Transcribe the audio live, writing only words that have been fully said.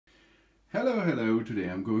Hello, hello. Today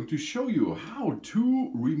I'm going to show you how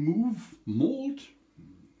to remove mold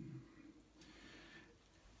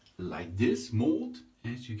like this mold,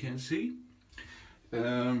 as you can see,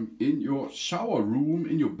 in your shower room,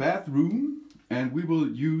 in your bathroom, and we will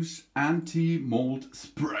use anti-mold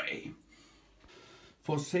spray.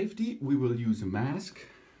 For safety we will use a mask,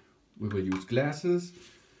 we will use glasses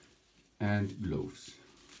and gloves.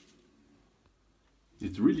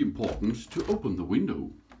 It's really important to open the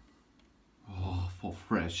window. Oh, for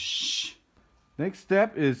fresh. Next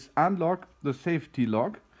step is unlock the safety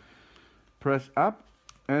lock. Press up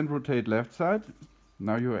and rotate left side.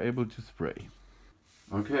 Now you are able to spray.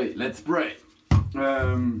 Okay, let's spray.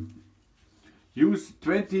 Use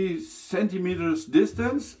 20 centimeters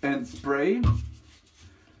distance and spray.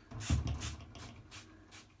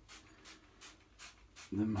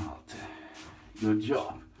 The mold. Good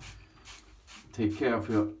job. Take care of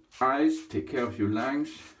your eyes, take care of your lungs.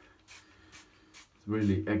 It's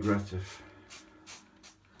really aggressive.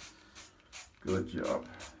 Good job.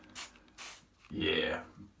 Yeah.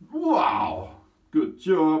 Wow. Good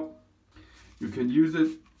job. You can use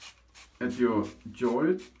it at your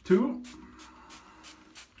joint too.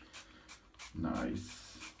 Nice.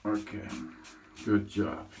 Okay. Good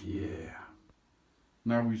job. Yeah.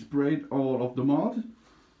 Now we sprayed all of the mold.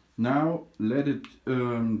 Now let it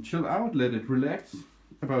chill out, let it relax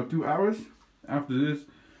about 2 hours. After this,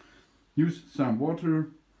 use some water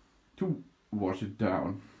to wash it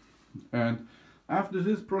down. And after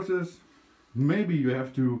this process, maybe you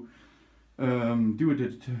have to do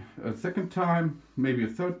it a second time, maybe a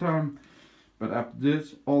third time, but after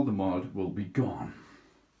this, all the mold will be gone.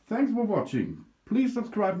 Thanks for watching. Please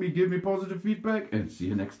subscribe me, give me positive feedback, and see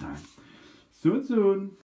you next time. Soon.